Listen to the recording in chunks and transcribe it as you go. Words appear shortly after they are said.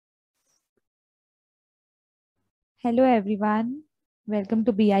Hello everyone. Welcome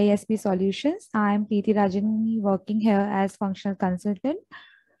to BISP Solutions. I am PT Rajani working here as functional consultant.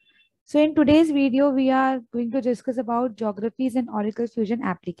 So in today's video, we are going to discuss about geographies and Oracle Fusion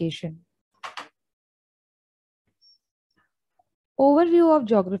application. Overview of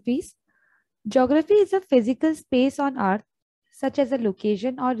geographies. Geography is a physical space on Earth, such as a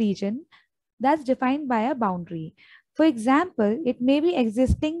location or region that's defined by a boundary. For example, it may be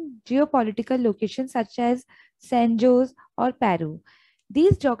existing geopolitical locations such as San Jose or Peru.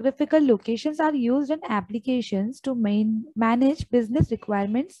 These geographical locations are used in applications to manage business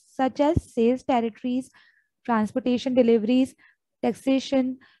requirements such as sales territories, transportation deliveries,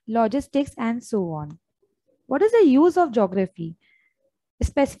 taxation, logistics, and so on. What is the use of geography?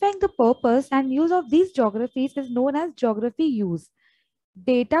 Specifying the purpose and use of these geographies is known as geography use.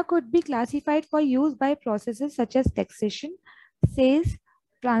 Data could be classified for use by processes such as taxation, sales,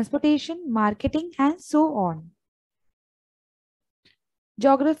 transportation, marketing, and so on.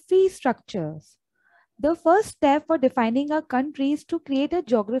 Geography structures. The first step for defining a country is to create a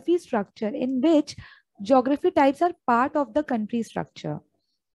geography structure in which geography types are part of the country structure.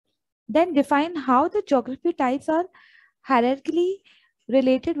 Then define how the geography types are hierarchically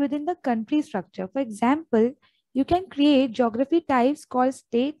related within the country structure. For example, you can create geography types called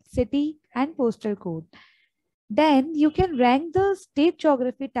state, city, and postal code. Then you can rank the state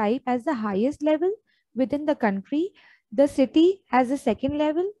geography type as the highest level within the country, the city as the second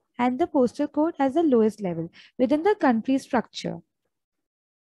level, and the postal code as the lowest level within the country structure.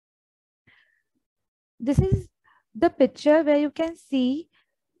 This is the picture where you can see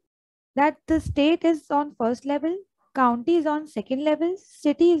that the state is on first level, county is on second level,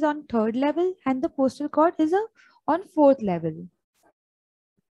 city is on third level, and the postal code is on fourth level.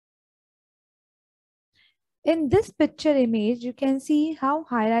 In this picture image, you can see how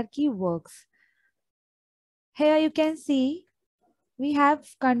hierarchy works. Here you can see we have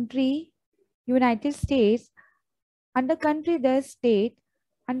country, United States. Under country, there's state.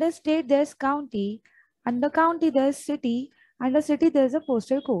 Under state, there's county. Under county, there's city. Under city, there's a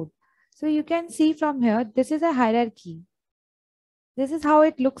postal code. So you can see from here, this is a hierarchy. This is how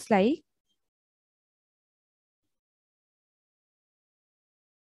it looks like.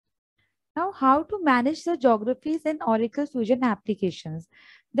 Now, how to manage the geographies in Oracle Fusion applications?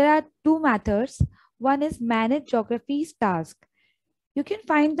 There are two methods. One is manage geographies task. You can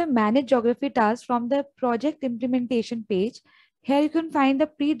find the manage geography task from the project implementation page. Here you can find the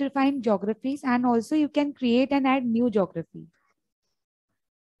predefined geographies and also you can create and add new geography.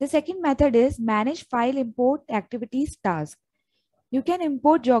 The second method is manage file import activities task. You can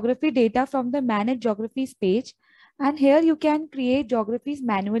import geography data from the manage geographies page, and here you can create geographies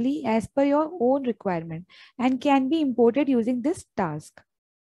manually as per your own requirement and can be imported using this task.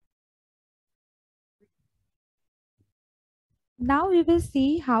 Now we will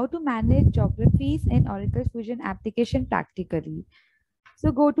see how to manage geographies in Oracle Fusion application practically.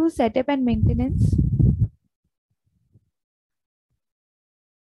 So go to setup and maintenance.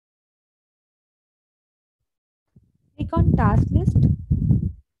 Click on task list.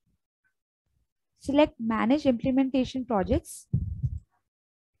 Select manage implementation projects.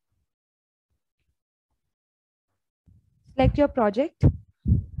 Select your project.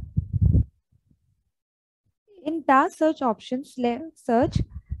 In task search options, search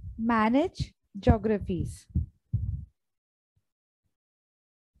manage geographies.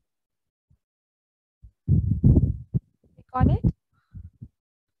 Click on it.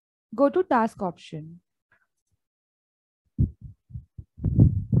 Go to task option.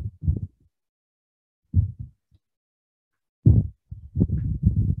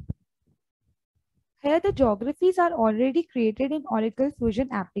 Here the geographies are already created in Oracle Fusion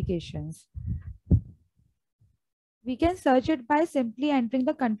applications. We can search it by simply entering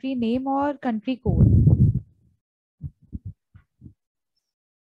the country name or country code.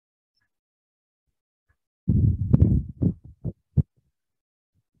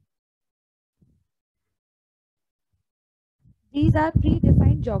 These are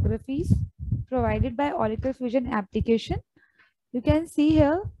predefined geographies provided by Oracle Fusion application. You can see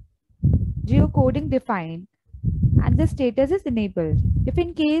here geocoding defined and the status is enabled. If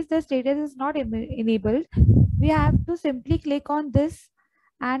in case the status is not enabled, we have to simply click on this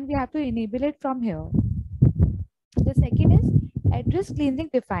and we have to enable it from here. The second is address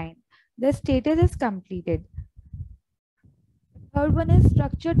cleansing defined. The status is completed. Third one is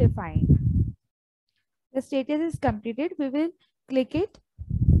structure defined. The status is completed. We will click it.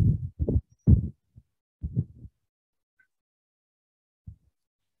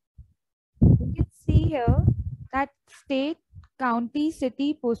 You can see here that state, county,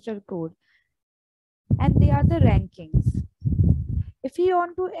 city, postal code. and they are the rankings. If you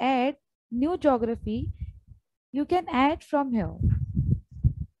want to add new geography, you can add from here.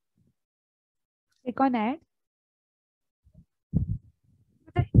 Click on add.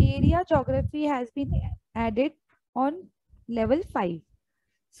 The area geography has been added on level 5.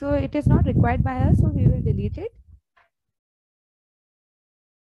 So it is not required by us, so we will delete it.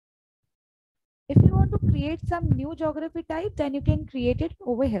 If you want to create some new geography type, then you can create it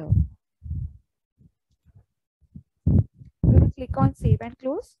over here. We will click on save and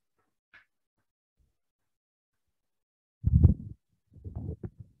close.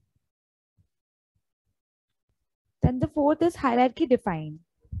 Then the fourth is hierarchy define.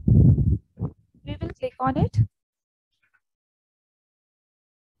 We will click on it.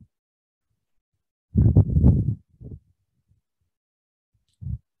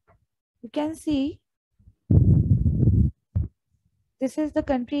 You can see this is the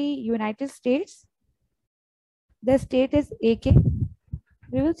country United States. The state is AK.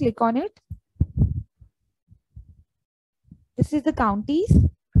 We will click on it. This is the counties.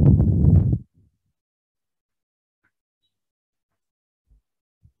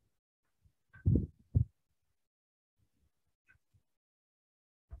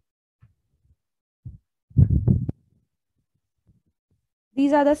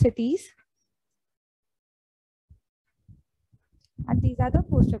 These are the cities. And these are the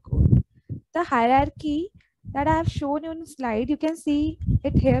postal code. The hierarchy that I have shown you in the slide, you can see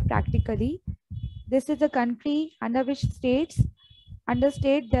it here practically. This is the country, under which states. Under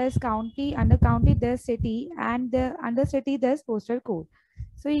state there's county, under county there's city, and under city there's postal code.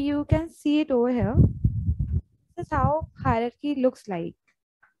 So you can see it over here. This is how hierarchy looks like.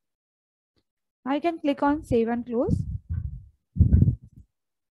 Now you can click on save and close.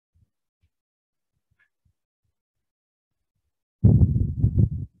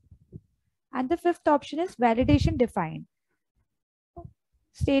 And the fifth option is validation defined.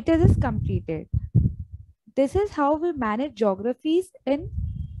 Status is completed. This is how we manage geographies in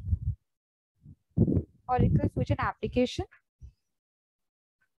Oracle Fusion application.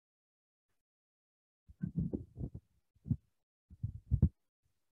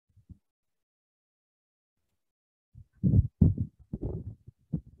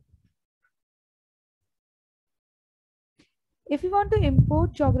 If you want to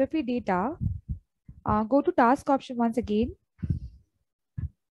import geography data, go to task option once again.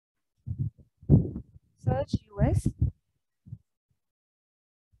 Search US.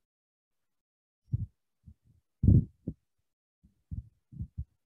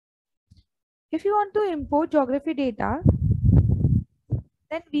 If you want to import geography data,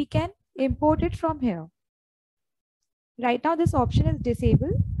 then we can import it from here. Right now this option is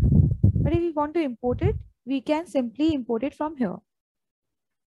disabled, but if we want to import it, we can simply import it from here.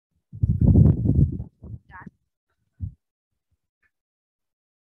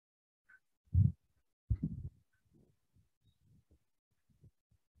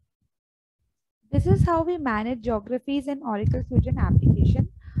 This is how we manage geographies in Oracle Fusion application.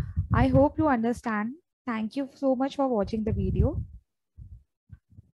 I hope you understand. Thank you so much for watching the video.